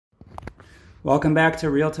Welcome back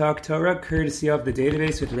to Real Talk Torah, courtesy of the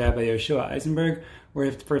database with Rabbi Yoshua Eisenberg,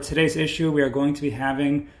 where for today's issue we are going to be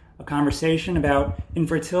having a conversation about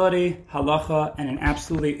infertility, Halachah, and an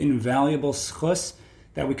absolutely invaluable Zechus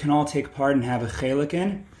that we can all take part and have a chelik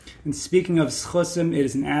in. And speaking of Zechusim, it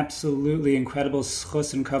is an absolutely incredible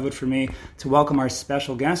Zechus and kavod for me to welcome our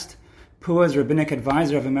special guest, PUAH's Rabbinic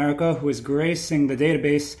Advisor of America, who is gracing the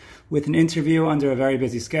database with an interview under a very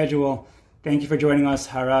busy schedule. Thank you for joining us,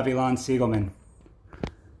 Harav Elan Segelman.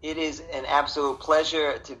 It is an absolute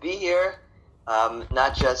pleasure to be here,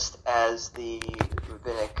 not just as the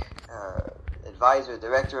Rabbinic Advisor,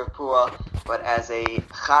 Director of PUAH, but as a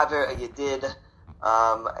chaver, a yedid.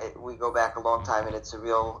 We go back a long time, and it's a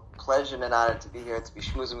real pleasure and an honor to be here, to be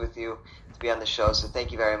schmoozing with you, to be on the show, so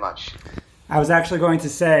thank you very much. I was actually going to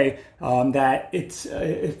say that it's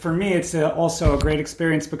for me, it's also a great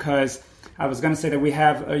experience because I was going to say that we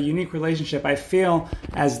have a unique relationship. I feel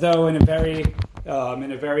as though in a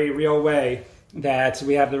very real way that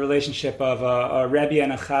we have the relationship of a Rebbe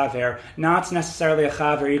and a Chaver, not necessarily a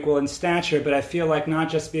Chaver equal in stature, but I feel like not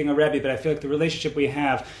just being a Rebbe, but I feel like the relationship we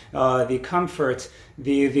have, the comfort,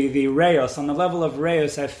 the Reos, on the level of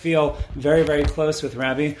Reos, I feel very, very close with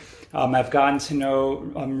Rebbe. I've gotten to know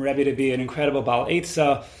Rebbe to be an incredible Baal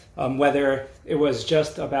Eitzah, whether it was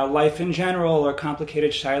just about life in general or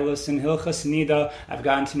complicated shilos and Hilchas Nida. I've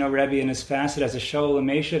gotten to know Rebbe in his facet as a Shoel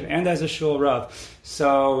Meshiv and as a Shul Rav.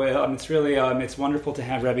 So it's really it's wonderful to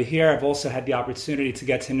have Rebbe here. I've also had the opportunity to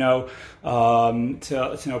get to know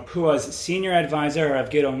PUAH's senior advisor, Rav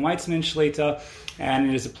Gidon Weitzman Shlita, and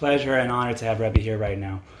it is a pleasure and honor to have Rebbe here right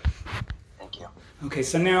now. Okay,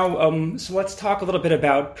 so now, so let's talk a little bit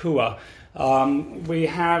about PUAH. We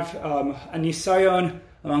have a nisayon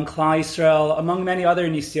among Klal Yisrael, among many other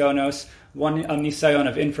nisyonos, one nisayon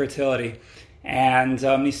of infertility. And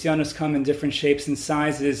nisyonos come in different shapes and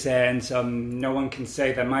sizes, and no one can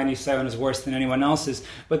say that my nisayon is worse than anyone else's.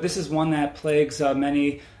 But this is one that plagues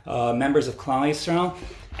many members of Klal Yisrael.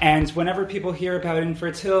 And whenever people hear about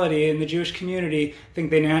infertility in the Jewish community, I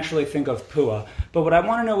think they naturally think of PUAH. But what I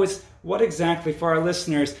want to know is, what exactly, for our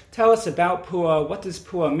listeners, tell us about PUAH. What does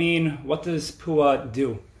PUAH mean? What does PUAH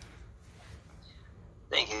do?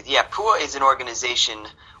 Thank you. Yeah, PUAH is an organization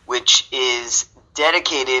which is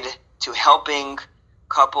dedicated to helping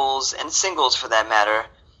couples and singles, for that matter,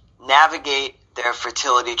 navigate their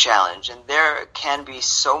fertility challenge. And there can be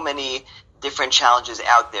so many different challenges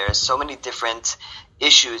out there, so many different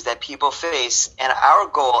issues that people face. And our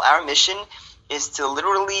goal, our mission, is to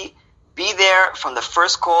literally be there from the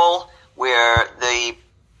first call where the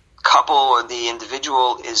couple or the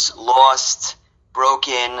individual is lost,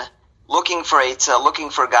 broken, looking for Eitzah, looking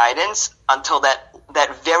for guidance, until that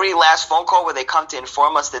very last phone call where they come to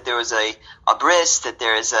inform us that there is a bris, that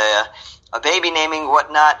there is a baby naming,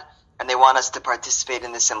 whatnot, and they want us to participate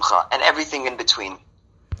in the simcha, and everything in between.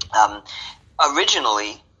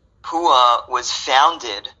 Originally, PUAH was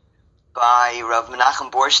founded by Rav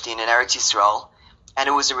Menachem Borstein in Eretz Yisrael, and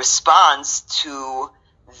it was a response to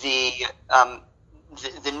the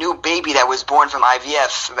new baby that was born from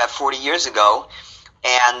IVF about 40 years ago.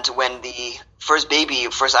 And when the first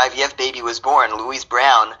IVF baby was born, Louise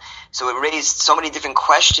Brown, so it raised so many different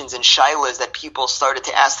questions and shilas that people started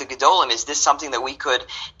to ask the Gedolim: is this something that we could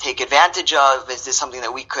take advantage of? Is this something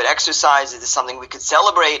that we could exercise? Is this something we could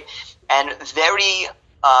celebrate? And it was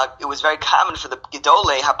very common for the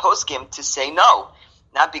Gedolei HaPoskim to say no,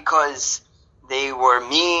 not because they were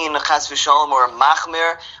mean, chas v'sholom, or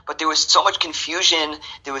machmir, but there was so much confusion,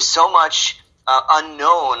 there was so much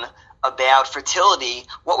unknown about fertility,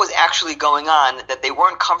 what was actually going on, that they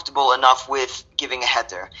weren't comfortable enough with giving a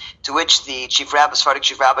heter. To which the Sephardic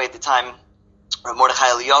chief rabbi at the time, Rav Mordechai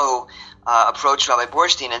Eliyahu, approached Rabbi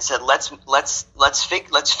Borstein and said, let's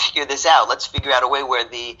figure this out. Let's figure out a way where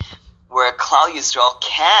Klal Yisrael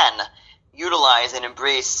can utilize and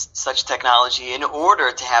embrace such technology in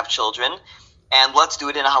order to have children, and let's do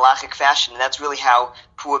it in a halachic fashion. And that's really how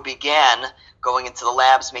PUAH began, going into the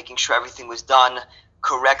labs, making sure everything was done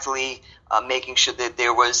correctly, making sure that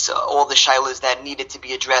there was all the shilas that needed to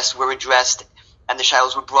be addressed were addressed, and the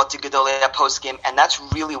shilas were brought to Gedolei HaPoskim. And that's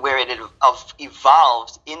really where it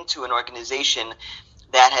evolved into an organization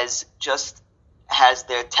that has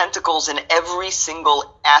their tentacles in every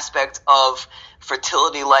single aspect of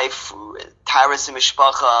fertility life, taras and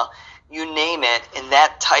mishpacha, you name it. In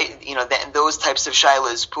that type, those types of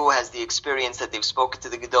shilas, PUAH has the experience that they've spoken to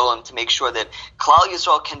the Gedolim to make sure that Klal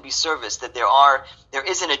Yisrael can be serviced, that there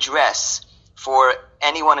is an address for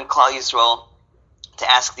anyone in Klal Yisrael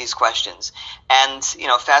to ask these questions. And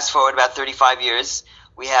fast forward about 35 years,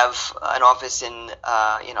 we have an office in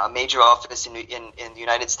a major office in the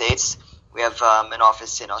United States, We have an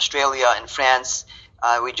office in Australia, in France.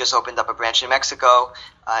 We just opened up a branch in Mexico,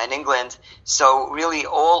 in England. So really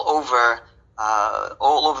all over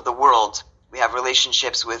the world, we have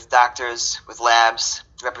relationships with doctors, with labs,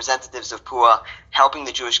 representatives of PUAH, helping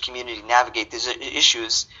the Jewish community navigate these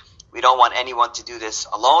issues. We don't want anyone to do this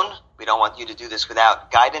alone. We don't want you to do this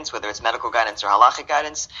without guidance, whether it's medical guidance or halachic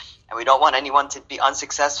guidance. And we don't want anyone to be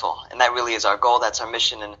unsuccessful. And that really is our goal. That's our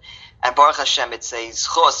mission. And Baruch Hashem, it's a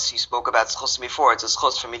zechus. You spoke about zechus before. It's a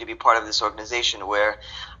zechus for me to be part of this organization where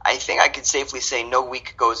I think I could safely say no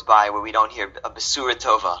week goes by where we don't hear a besura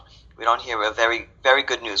tova. We don't hear a very, very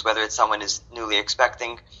good news, whether it's someone is newly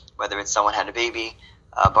expecting, whether it's someone had a baby.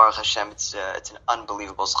 Baruch Hashem, it's an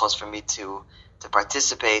unbelievable zechus for me to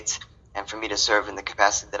participate and for me to serve in the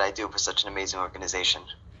capacity that I do for such an amazing organization.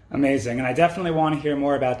 Amazing, and I definitely want to hear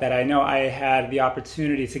more about that. I know I had the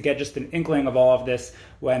opportunity to get just an inkling of all of this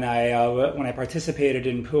when I participated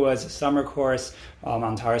in PUAH's summer course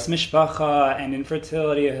on Taras Mishpacha and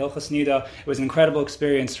Infertility, Hilchos Nida. It was an incredible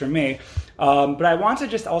experience for me. But I want to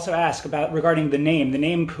just also ask regarding the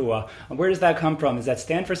name PUAH. Where does that come from? Does that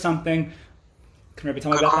stand for something? Can you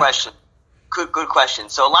tell me about that? Good question.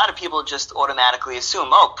 So a lot of people just automatically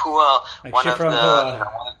assume, PUAH, like one of the...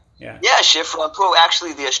 Yeah, Shifra and PUAH.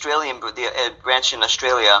 Actually, the Australian branch in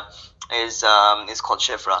Australia is called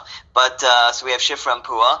Shifra. But so we have Shifra and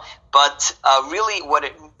PUAH. But really, what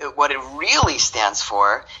it really stands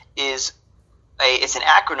for is it's an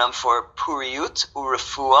acronym for Puriyut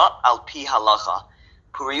Urefuah Al Pi Halachah.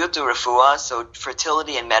 Puriyut Urefuah, so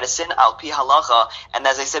fertility and medicine Al Pi Halachah. And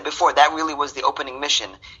as I said before, that really was the opening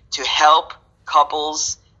mission, to help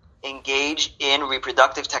couples engage in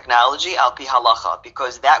reproductive technology al pi halacha,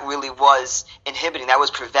 because that really was inhibiting, that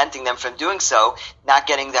was preventing them from doing so, not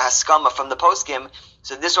getting the haskama from the poskim.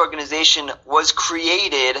 So this organization was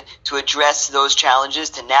created to address those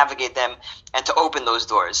challenges, to navigate them, and to open those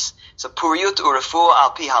doors. So Puriyut Urefuah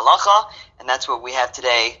al pi halacha, and that's what we have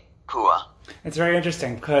today, PUAH. It's very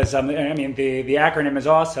interesting because, the acronym is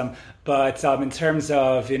awesome, but in terms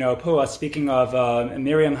of, PUAH, speaking of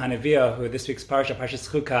Miriam Hanavia, who this week's Parshas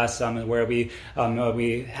Chukas, where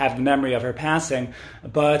we have the memory of her passing,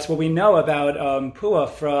 but what we know about PUAH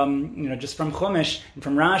from, just from Chumash and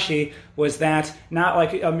from Rashi was that not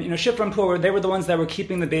like, Shifra and PUAH, they were the ones that were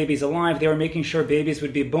keeping the babies alive. They were making sure babies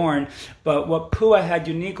would be born. But what PUAH had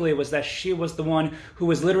uniquely was that she was the one who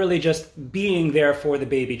was literally just being there for the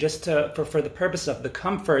baby, just for the purpose of the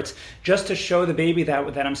comfort, just to show the baby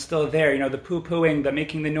that I'm still there. The poo-pooing, the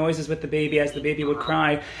making the noises with the baby as the baby would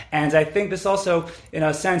cry. And I think this also, in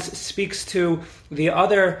a sense, speaks to the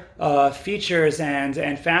other features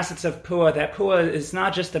and facets of PUAH, that PUAH is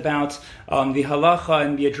not just about the halacha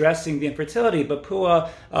and the addressing the infertility, but PUAH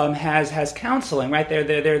has counseling, right?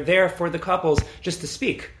 They're there for the couples just to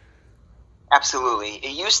speak. Absolutely.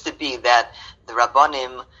 It used to be that the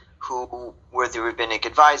Rabbanim, who were the rabbinic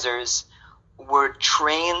advisors, were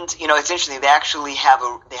trained. It's interesting. They actually have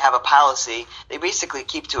a policy. They basically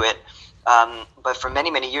keep to it. But for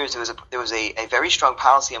many, many years, there was a very strong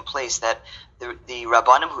policy in place that the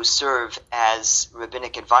Rabbanim who serve as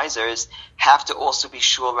rabbinic advisors have to also be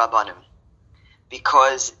shul Rabbanim,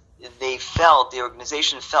 because the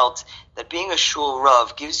organization felt that being a shul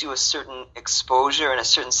Rav gives you a certain exposure and a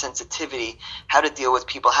certain sensitivity, how to deal with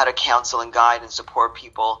people, how to counsel and guide and support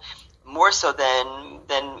people, more so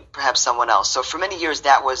than perhaps someone else. So for many years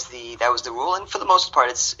that was the rule, and for the most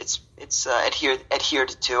part it's adhered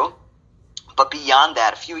to. But beyond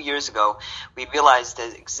that, a few years ago, we realized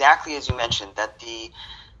that, exactly as you mentioned, that the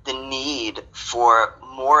need for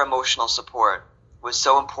more emotional support was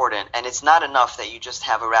so important. And it's not enough that you just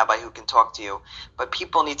have a rabbi who can talk to you, but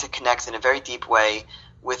people need to connect in a very deep way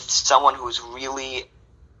with someone who's really,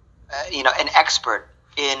 an expert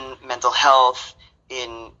in mental health,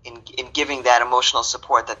 in giving that emotional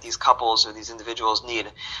support that these couples or these individuals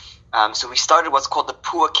need. So we started what's called the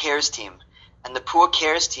PUAH Cares Team. And the PUAH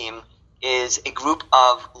Cares Team is a group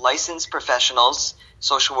of licensed professionals,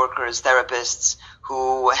 social workers, therapists,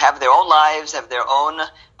 who have their own lives, have their own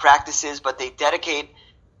practices, but they dedicate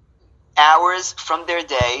hours from their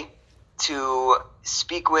day to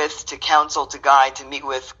speak with, to counsel, to guide, to meet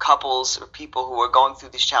with couples or people who are going through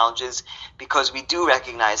these challenges, because we do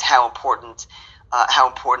recognize how important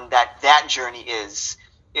that journey is,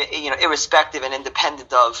 irrespective and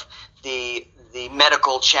independent of the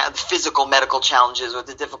physical medical challenges or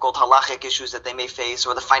the difficult halachic issues that they may face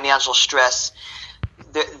or the financial stress.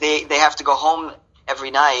 They have to go home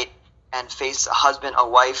every night and face a husband, a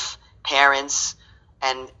wife, parents,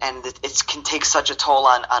 and it can take such a toll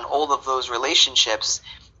on all of those relationships.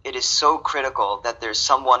 It is so critical that there's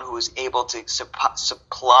someone who is able to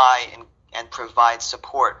supply and provide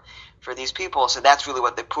support for these people. So that's really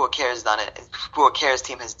what the PUAH Cares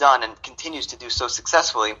team has done and continues to do so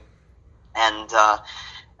successfully. And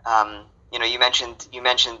you mentioned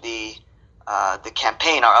the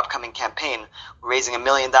campaign, our upcoming campaign. We're raising $1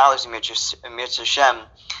 million in Mitzvah Hashem.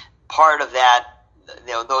 Part of that,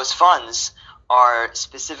 those funds are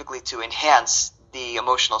specifically to enhance the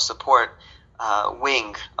emotional support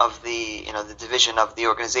wing of the division of the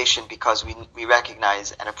organization, because we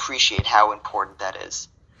recognize and appreciate how important that is.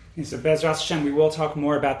 So Bezras Hashem, we will talk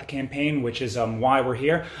more about the campaign, which is why we're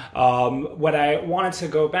here. What I wanted to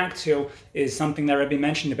go back to is something that Rebbe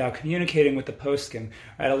mentioned about communicating with the poskim.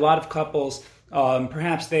 Right, a lot of couples,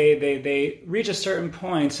 perhaps they reach a certain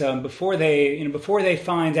point before they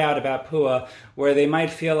find out about PUAH, where they might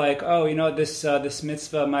feel like, this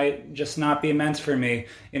mitzvah might just not be meant for me.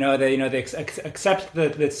 They accept the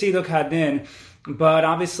tziduk hadin, but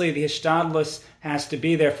obviously the hishtadlus has to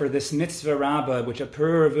be there for this mitzvah rabbah, which a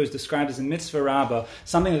Peru is described as a mitzvah rabbah,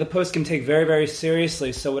 something that the post can take very, very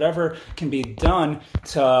seriously. So whatever can be done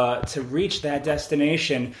to reach that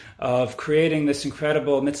destination of creating this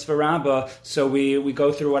incredible mitzvah rabbah, so we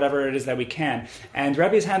go through whatever it is that we can. And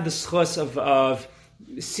Rebbe's had the zechus of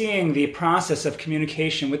seeing the process of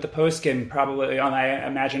communication with the poskim, probably, I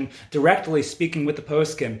imagine, directly speaking with the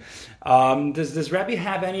poskim. Does Rebbe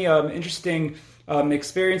have any interesting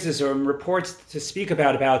experiences or reports to speak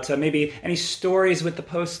about maybe any stories with the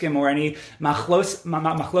poskim, or any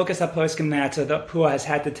machlokas ha-poskim that the PUAH has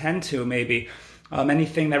had to tend to, maybe?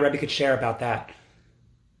 Anything that Rebbe could share about that?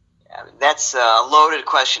 Yeah, that's a loaded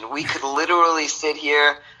question. We could literally sit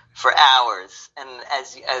here for hours. And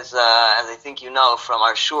as I think you know from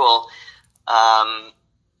our shul,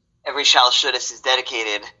 every Shal Shudas is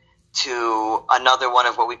dedicated to another one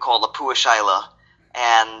of what we call the PUAH Shaila.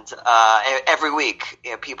 And every week,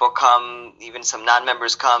 people come, even some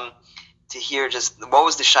non-members come to hear just what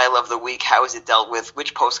was the shaila of the week, how was it dealt with,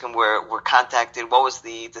 which poskim were contacted, what was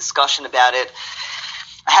the discussion about it.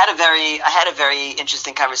 I had a very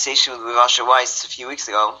interesting conversation with Asher Weiss a few weeks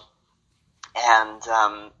ago, and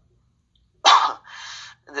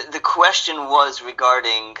the question was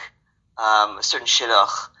regarding a certain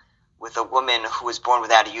shidduch with a woman who was born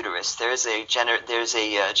without a uterus. There's a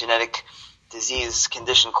genetic disease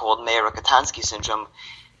condition called Meyer-Rokitansky syndrome,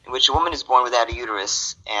 in which a woman is born without a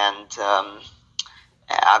uterus, and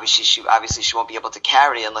obviously she won't be able to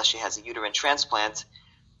carry unless she has a uterine transplant,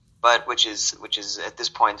 but which is at this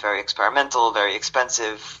point very experimental, very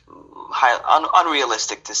expensive,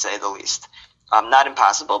 unrealistic to say the least. Not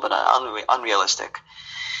impossible, but unrealistic.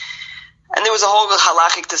 And there was a whole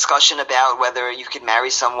halachic discussion about whether you could marry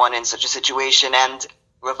someone in such a situation, and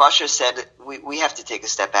Rav Asher said, we have to take a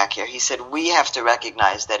step back here. He said, we have to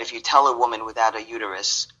recognize that if you tell a woman without a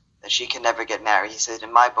uterus that she can never get married, he said,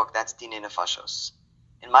 in my book, that's dinei nefashos.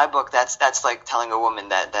 In my book, that's like telling a woman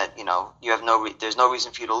that you have there's no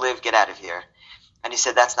reason for you to live, get out of here. And he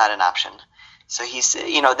said, that's not an option. So he said,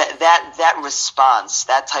 that response,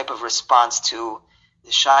 that type of response to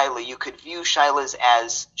the shaila, you could view shailas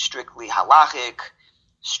as strictly halachic,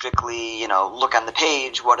 strictly, look on the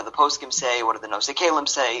page, what do the poskim say, what do the Segelman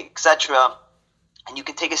say, etc. And you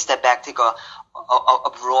can take a step back, take a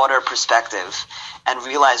broader perspective, and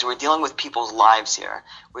realize we're dealing with people's lives here.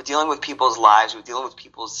 We're dealing with people's lives, we're dealing with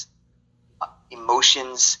people's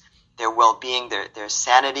emotions, their well-being, their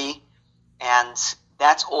sanity, and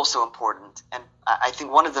that's also important. And I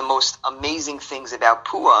think one of the most amazing things about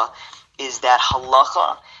PUAH is that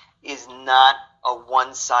Halachah is not a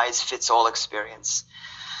one-size-fits-all experience.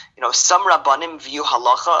 Some Rabbanim view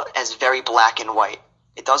Halachah as very black and white.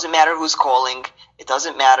 It doesn't matter who's calling. It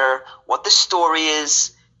doesn't matter what the story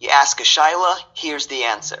is. You ask a shaila, here's the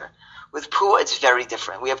answer. With PUAH, it's very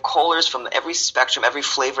different. We have callers from every spectrum, every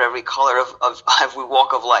flavor, every color of every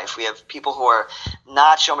walk of life. We have people who are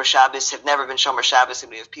not Shomer Shabbos, have never been Shomer Shabbos,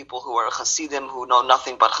 and we have people who are Hasidim, who know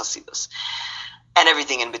nothing but Hasidus, and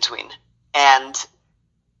everything in between. And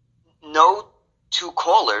no two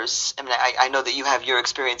callers, I know that you have your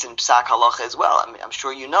experience in Psak Halacha as well. I'm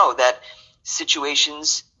sure you know that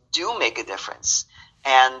situations do make a difference,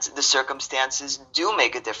 and the circumstances do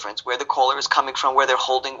make a difference, where the caller is coming from, where they're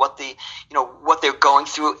holding, what they're going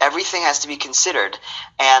through. Everything has to be considered,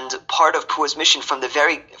 and part of PUAH's mission from the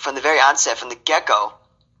very onset, from the get-go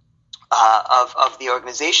of the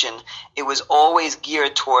organization, it was always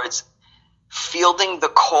geared towards fielding the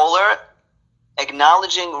caller,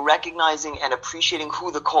 acknowledging, recognizing, and appreciating who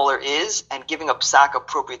the caller is, and giving a psak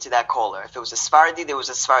appropriate to that caller. If it was a Sephardi, there was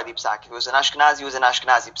a Sephardi psak. If it was an Ashkenazi, it was an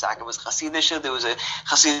Ashkenazi psak. If it was Hasidish, there was a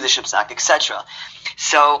Hasidish psak, etc.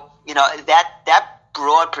 So, that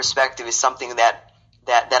broad perspective is something that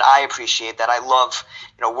that I appreciate, that I love,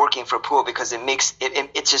 working for PUAH, because it makes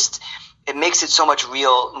it makes it so much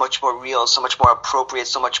more real, so much more appropriate,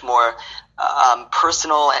 so much more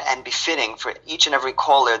personal and befitting for each and every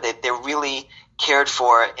caller, that they're really cared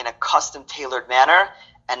for in a custom tailored manner,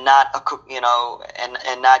 and not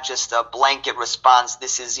and not just a blanket response.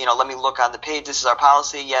 This is, let me look on the page. This is our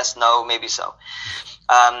policy. Yes, no, maybe so.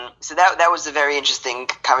 So that was a very interesting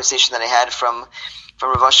conversation that I had from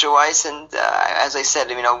Rav Asher Weiss, and as I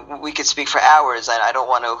said, we could speak for hours. I don't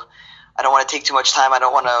want to take too much time. I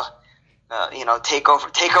don't want to take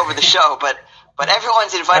over the show, but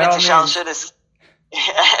everyone's invited to Shal Shidduch.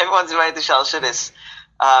 Everyone's invited to Shal Shidduch.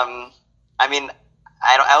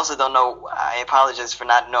 I also don't know. I apologize for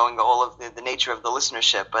not knowing all of the nature of the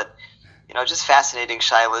listenership, but just fascinating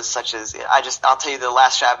shilas, such as I'll tell you the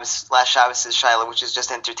last Shabbos' shilah, which is just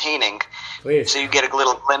entertaining. Please. So you get a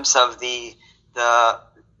little glimpse of the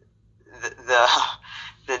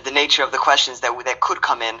nature of the questions that could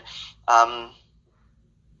come in.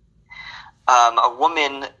 A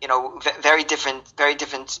woman, very different.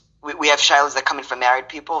 We have shilas that come in from married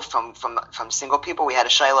people, from single people. We had a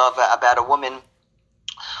shilah about a woman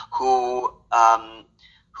who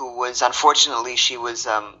was, unfortunately, she was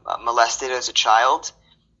molested as a child,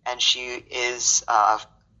 and she is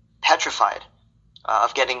petrified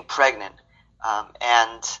of getting pregnant,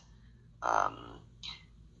 and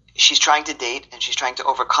she's trying to date, and she's trying to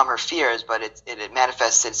overcome her fears, but it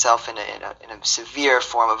manifests itself in a severe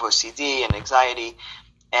form of OCD and anxiety,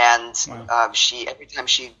 and wow. Every time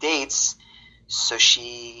she dates, so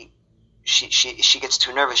she gets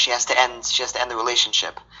too nervous. She has to end the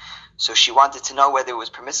relationship. So she wanted to know whether it was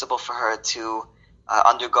permissible for her to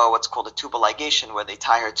undergo what's called a tubal ligation, where they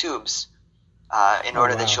tie her tubes in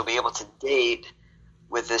order that she'll be able to date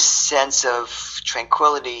with a sense of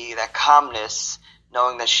tranquility, that calmness,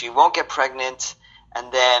 knowing that she won't get pregnant,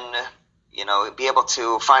 and then be able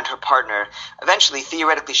to find her partner. Eventually,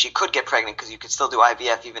 theoretically, she could get pregnant, because you could still do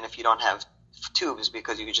IVF even if you don't have tubes,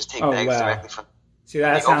 because you could just take the eggs directly from. See,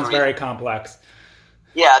 that sounds very complex.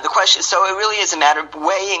 Yeah, the question. So it really is a matter of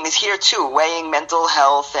weighing. Is here too, weighing mental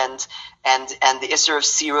health and the issur of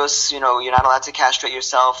sirus. You're not allowed to castrate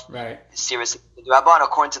yourself. Right. Sirus d'Rabbanan,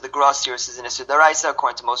 according to the Gross, sirus is an issur d'Oraisa.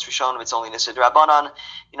 According to most Rishonim, it's only an issur d'Rabbanan.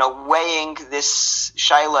 Weighing this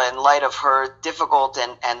shaila in light of her difficult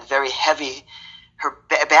and very heavy her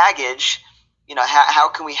baggage. How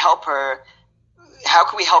can we help her? How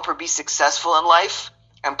can we help her be successful in life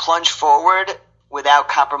and plunge forward without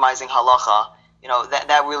compromising halacha?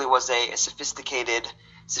 That really was a sophisticated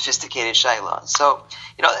shaila. So,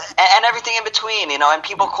 and everything in between, and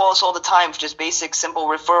people call us all the time for just basic, simple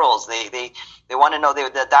referrals. They want to know,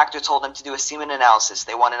 the doctor told them to do a semen analysis.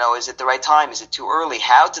 They want to know, is it the right time? Is it too early?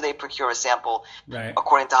 How do they procure a sample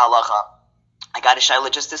according to halacha? I got a shaila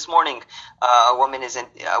just this morning. A woman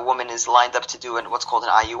is lined up to do what's called an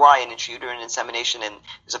IUI, an intrauterine insemination, and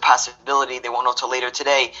there's a possibility, they won't know till later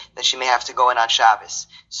today, that she may have to go in on Shabbos.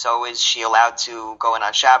 So is she allowed to go in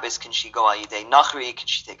on Shabbos? Can she go al yidei nachri? Can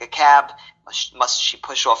she take a cab? Must she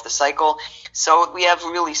push off the cycle? So we have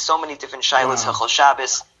really so many different shailas. Hilchos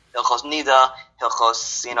Shabbos, Hilchos Nida,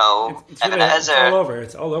 Hilchos, Even Ezer. It's all over.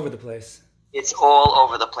 It's all over the place. It's all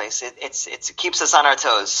over the place. It keeps us on our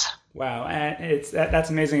toes. Wow, and that's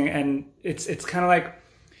amazing. And it's kind of like,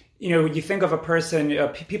 you think of a person,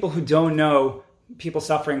 people who don't know people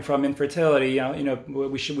suffering from infertility.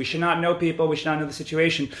 We should not know people. We should not know the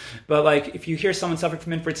situation. But like, if you hear someone suffering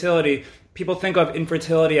from infertility, people think of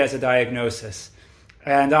infertility as a diagnosis.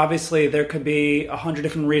 And obviously, there could be 100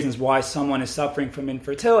 different reasons why someone is suffering from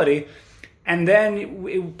infertility. And then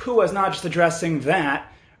PUAH is not just addressing that.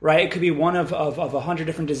 Right, it could be one of 100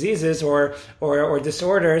 different diseases or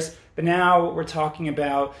disorders, but now we're talking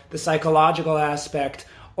about the psychological aspect,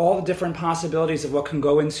 all the different possibilities of what can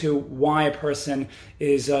go into why a person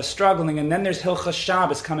is struggling, and then there's Hilchos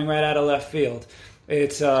Shabbos coming right out of left field.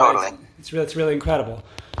 It's really incredible.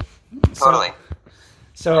 Totally.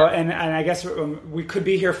 So, and I guess we could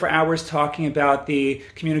be here for hours talking about the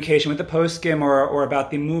communication with the poskim or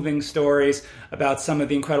about the moving stories, about some of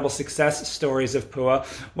the incredible success stories of PUAH.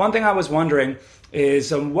 One thing I was wondering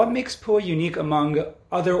is what makes PUAH unique among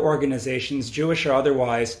other organizations, Jewish or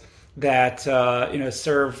otherwise, that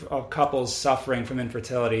serve couples suffering from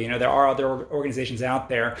infertility. There are other organizations out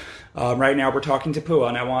there. Right now, we're talking to PUAH,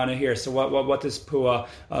 and I want to hear. So, what does PUAH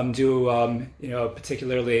do?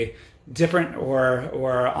 Particularly different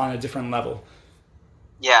or on a different level?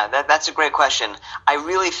 Yeah, that's a great question. I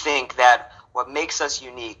really think that what makes us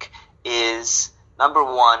unique is, number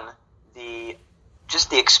one, the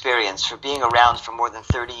experience for being around for more than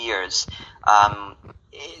 30 years.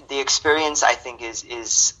 the experience, I think,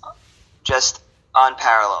 is just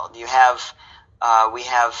unparalleled. We have 3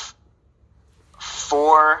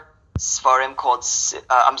 Sfarim called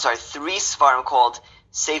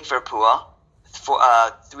Sefer PUAH,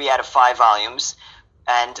 3 out of 5 volumes,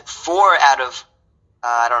 and 4 out of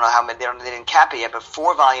I don't know how many, they didn't cap it yet, but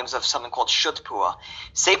 4 volumes of something called Shut PUAH.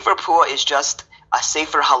 Sefer PUAH is just a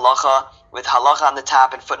Sefer Halachah with Halachah on the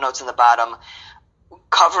top and footnotes on the bottom,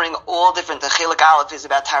 covering all different. The Chelik Aleph is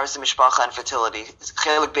about Taras Mishpacha and fertility.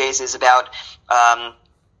 Chelik Beis is about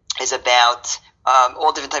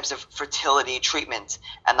all different types of fertility treatment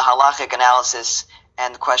and the halachic analysis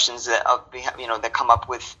and questions that come up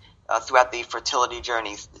with throughout the fertility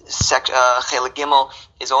journey. Chelik Gimel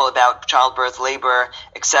is all about childbirth, labor,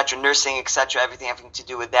 etc., nursing, etc., everything having to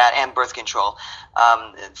do with that, and birth control.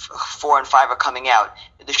 4 and 5 are coming out.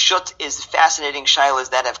 The Shut is fascinating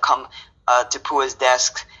shilas that have come to PUAH's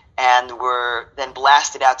desk and were then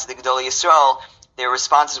blasted out to the Gedolei Yisrael. Their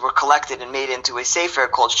responses were collected and made into a sefer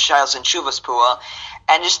called Shilas and Shuvas PUAH,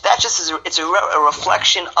 and it's a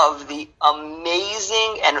reflection of the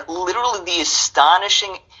amazing and literally the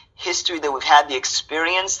astonishing history that we've had, the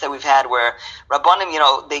experience that we've had, where Rabbanim,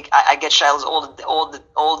 I get shilas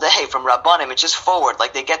all day from Rabbanim. It's just forward,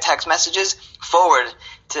 like they get text messages forward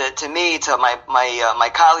to me, to my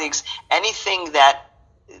colleagues, anything that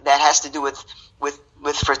has to do with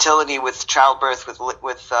fertility, with childbirth, with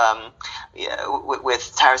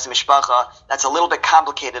Taras Mishpacha, that's a little bit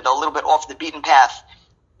complicated, a little bit off the beaten path.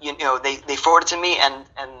 They forward it to me, and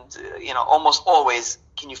almost always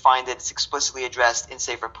can you find it, it's explicitly addressed in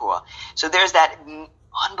Sefer PUAH. So there's that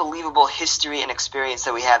unbelievable history and experience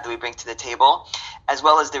that we have, that we bring to the table, as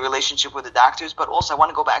well as the relationship with the doctors. But also I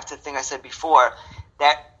want to go back to the thing I said before,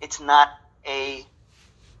 that it's not a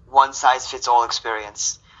one-size-fits-all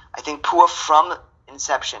experience. I think PUAH from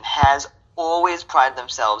inception has always prided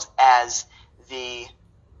themselves as the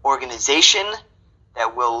organization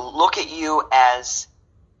that will look at you as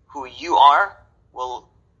who you are, will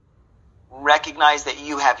recognize that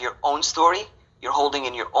you have your own story, you're holding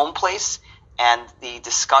in your own place, and the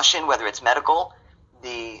discussion, whether it's medical,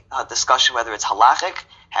 the discussion, whether it's halachic,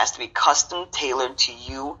 has to be custom tailored to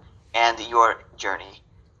you and your journey.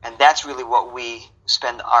 And that's really what we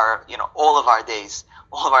spend all of our days,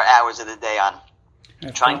 all of our hours of the day on,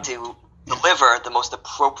 trying to deliver the most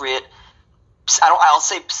appropriate. I'll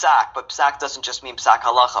say psak, but psak doesn't just mean psak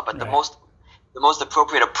halacha, but right. the most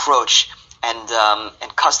appropriate approach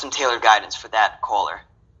and custom tailored guidance for that caller.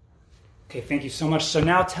 Okay, thank you so much. So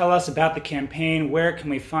now tell us about the campaign. Where can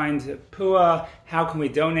we find PUAH? How can we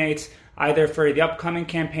donate, either for the upcoming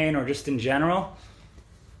campaign or just in general?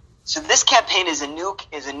 So this campaign is a new.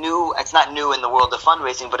 It's not new in the world of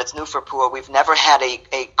fundraising, but it's new for PUAH. We've never had a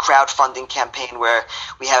crowdfunding campaign where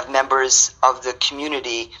we have members of the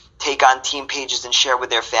community take on team pages and share with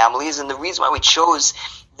their families. And the reason why we chose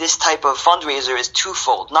this type of fundraiser is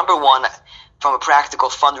twofold. Number one, from a practical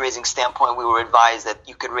fundraising standpoint, we were advised that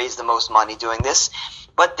you could raise the most money doing this.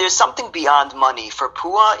 But there's something beyond money. For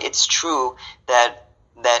PUAH, it's true that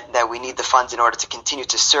we need the funds in order to continue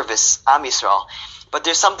to service Am Yisrael. But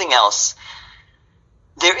there's something else.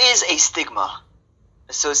 There is a stigma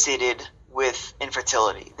associated with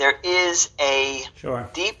infertility. There is a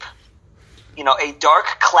deep, a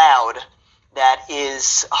dark cloud that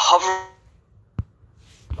is hovering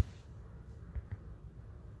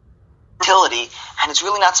fertility, and it's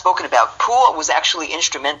really not spoken about. PUAH was actually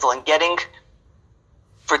instrumental in getting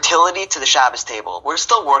fertility to the Shabbos table. We're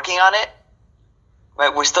still working on it,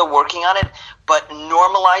 right? We're still working on it, but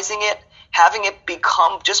normalizing it, having it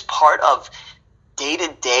become just part of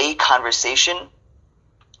day-to-day conversation.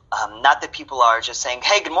 Not that people are just saying,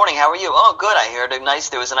 "Hey, good morning, how are you?" "Oh, good, I heard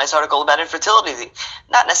there was a nice article about infertility."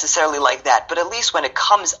 Not necessarily like that, but at least when it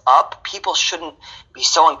comes up, people shouldn't be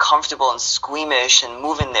so uncomfortable and squeamish and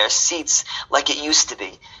move in their seats like it used to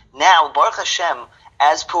be. Now, Baruch Hashem,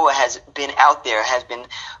 as PUAH has been out there, have been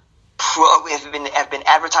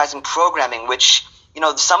advertising programming, which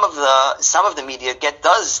some of the media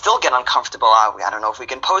does still get uncomfortable. I don't know if we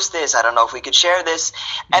can post this. I don't know if we could share this.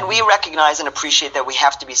 And we recognize and appreciate that we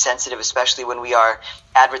have to be sensitive, especially when we are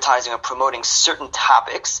advertising or promoting certain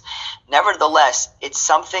topics. Nevertheless, it's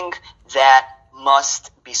something that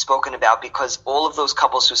must be spoken about, because all of those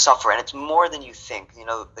couples who suffer, and it's more than you think,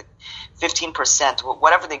 the 15%,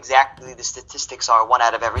 whatever exactly the statistics are, 1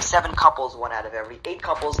 out of every 7 couples, 1 out of every 8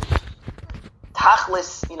 couples,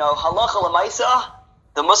 tachlis, halacha l'maisa,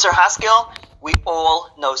 the Musar Haskell, we all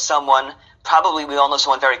know someone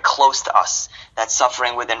very close to us that's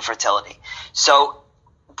suffering with infertility. So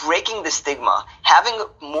breaking the stigma, having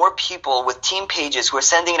more people with team pages who are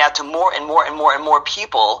sending it out to more and more and more and more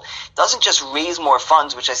people, doesn't just raise more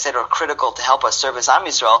funds, which I said are critical to help us service Am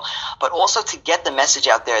Yisrael, but also to get the message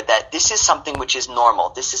out there that this is something which is normal.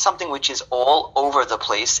 This is something which is all over the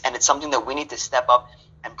place, and it's something that we need to step up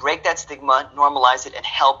and break that stigma, normalize it, and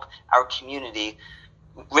help our community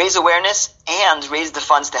raise awareness and raise the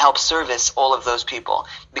funds to help service all of those people.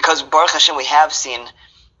 Because Baruch Hashem, we have seen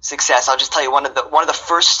success. I'll just tell you one of the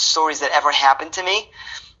first stories that ever happened to me.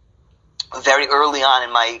 Very early on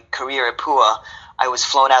in my career at PUAH, I was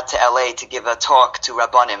flown out to LA to give a talk to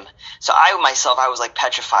Rabbanim. So I was like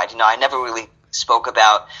petrified. I never really spoke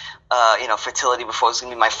about fertility before. It was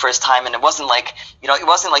going to be my first time, and it wasn't like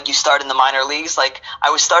you start in the minor leagues. Like, I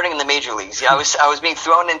was starting in the major leagues. I was being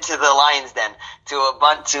thrown into the Lions Den to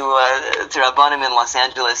Rabbanim in Los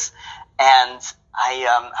Angeles, and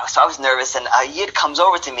I was nervous, and a Yid comes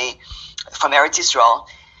over to me from Eretz Yisrael,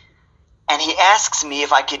 and he asks me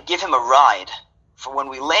if I could give him a ride. For when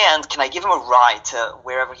we land, can I give him a ride to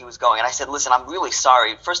wherever he was going? And I said, listen, I'm really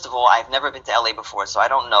sorry. First of all, I've never been to LA before, so I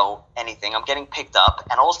don't know anything. I'm getting picked up,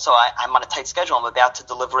 and also I'm on a tight schedule. I'm about to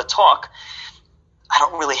deliver a talk. I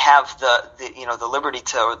don't really have the liberty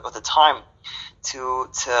or the time to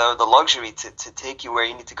the luxury to take you where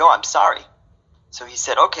you need to go. I'm sorry. So he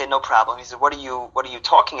said, okay, no problem. He said, what are you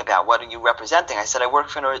talking about? What are you representing? I said, I work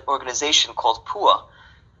for an organization called PUAH.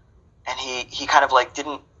 And he kind of like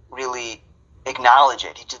didn't really acknowledge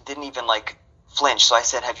it. He just didn't even like flinch. So I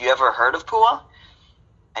said, have you ever heard of PUAH?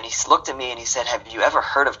 And he looked at me and he said, have you ever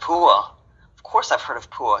heard of PUAH? Of course I've heard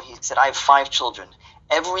of PUAH. He said, I have 5 children.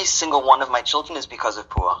 Every single one of my children is because of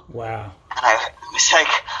PUAH. Wow. And I was like,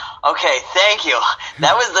 okay, thank you.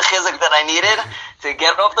 That was the chizuk that I needed to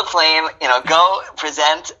get off the plane, go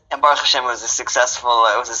present. And Baruch Hashem, it was a successful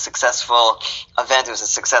event. It was a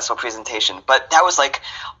successful presentation. But that was like,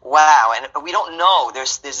 wow. And we don't know.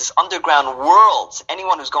 There's this underground world.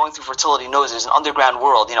 Anyone who's going through fertility knows there's an underground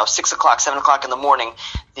world. 6 o'clock, 7 o'clock in the morning,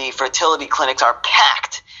 the fertility clinics are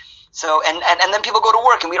packed. So, and then people go to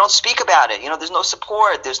work and we don't speak about it. There's no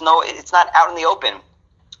support. It's not out in the open.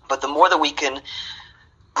 But the more that we can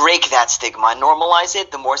break that stigma and normalize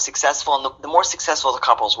it, the more successful and the more successful the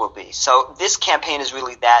couples will be. So this campaign is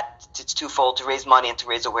really that. It's twofold: to raise money and to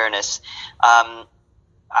raise awareness.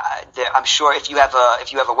 I'm sure if you have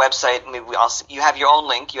a website, maybe you have your own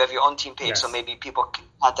link, you have your own team page, yes. So maybe people can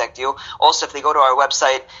contact you. Also, if they go to our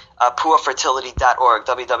website, PUAHfertility.org,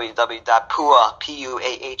 www.PUAH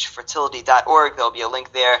fertility.org, there'll be a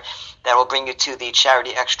link there that will bring you to the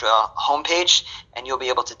Charity Extra homepage, and you'll be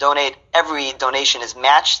able to donate. Every donation is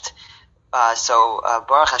matched. So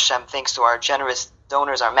Baruch Hashem, thanks to our generous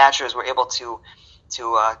donors, our matchers, we're able to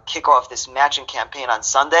kick off this matching campaign on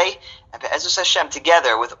Sunday. And Be'ezus Hashem,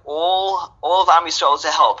 together with all of Am Yisrael to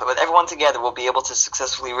help, with everyone together, we'll be able to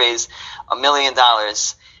successfully raise $1 million,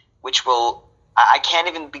 which I can't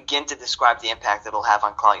even begin to describe the impact it'll have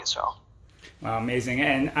on Klal Yisrael. Wow, amazing.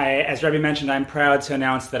 And as Rebbe mentioned, I'm proud to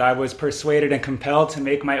announce that I was persuaded and compelled to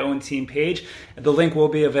make my own team page. The link will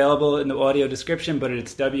be available in the audio description, but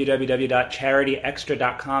it's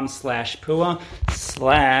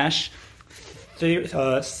www.charityextra.com/PUAH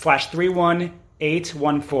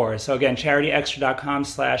 /31814. So again,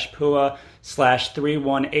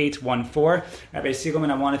 charityextra.com/PUAH/31814. Rabbi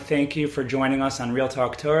Segelman, I want to thank you for joining us on Real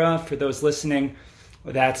Talk Torah. For those listening,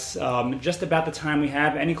 that's just about the time we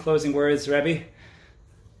have. Any closing words, Rebbe?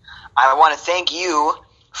 I want to thank you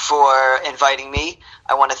for inviting me.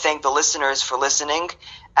 I want to thank the listeners for listening.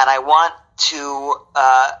 And I want to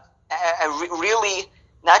really,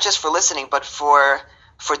 not just for listening, but for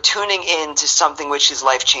tuning in to something which is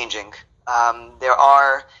life-changing. There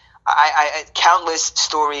are countless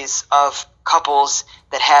stories of couples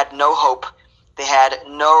that had no hope.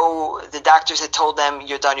 The doctors had told them,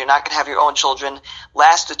 you're done, you're not going to have your own children.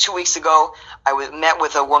 2 weeks ago, I met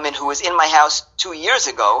with a woman who was in my house 2 years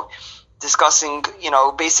ago discussing,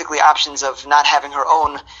 basically options of not having her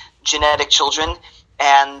own genetic children.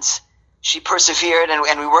 And she persevered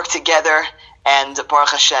and we worked together. And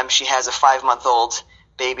Baruch Hashem, she has a 5-month-old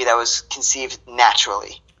baby that was conceived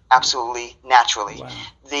naturally, absolutely naturally. Wow.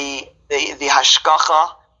 The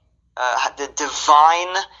hashgacha,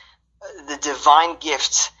 the divine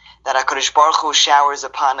gift that HaKadosh Baruch Hu showers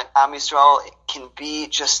upon Am Yisrael can be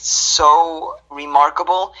just so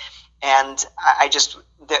remarkable, and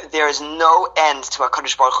there is no end to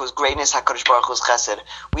HaKadosh Baruch Hu's greatness, HaKadosh Baruch Hu's chesed.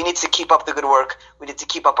 We need to keep up the good work. We need to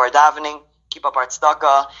keep up our davening, keep up our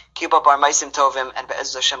tzedakah, keep up our maisim tovim, and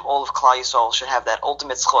Be'ezus Hashem, all of Klal Yisrael should have that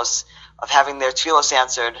ultimate zechus of having their tefillos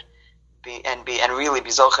answered, and really be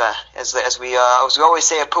zocha, as we always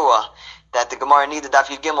say at PUAH, that the Gemara Nida Daf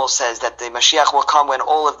Yud Gimel says that the Mashiach will come when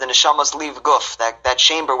all of the neshamas leave guf, that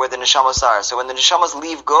chamber where the neshamas are. So when the neshamas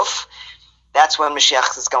leave guf, that's when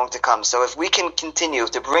Mashiach is going to come. So if we can continue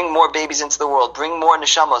to bring more babies into the world, bring more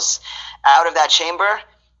neshamos out of that chamber,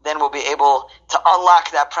 then we'll be able to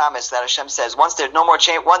unlock that promise that Hashem says. Once there are no more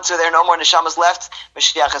neshamas left,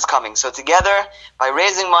 Mashiach is coming. So together, by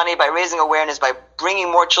raising money, by raising awareness, by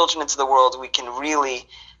bringing more children into the world, we can really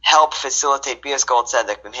help facilitate Bias Gold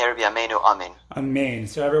Tzedek. B'mher b'yameinu, amen. Amen.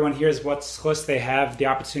 So everyone here's what Zechus they have the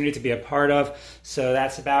opportunity to be a part of. So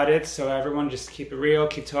that's about it. So everyone just keep it real,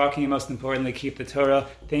 keep talking, and most importantly, keep the Torah.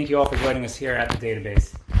 Thank you all for joining us here at the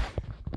database.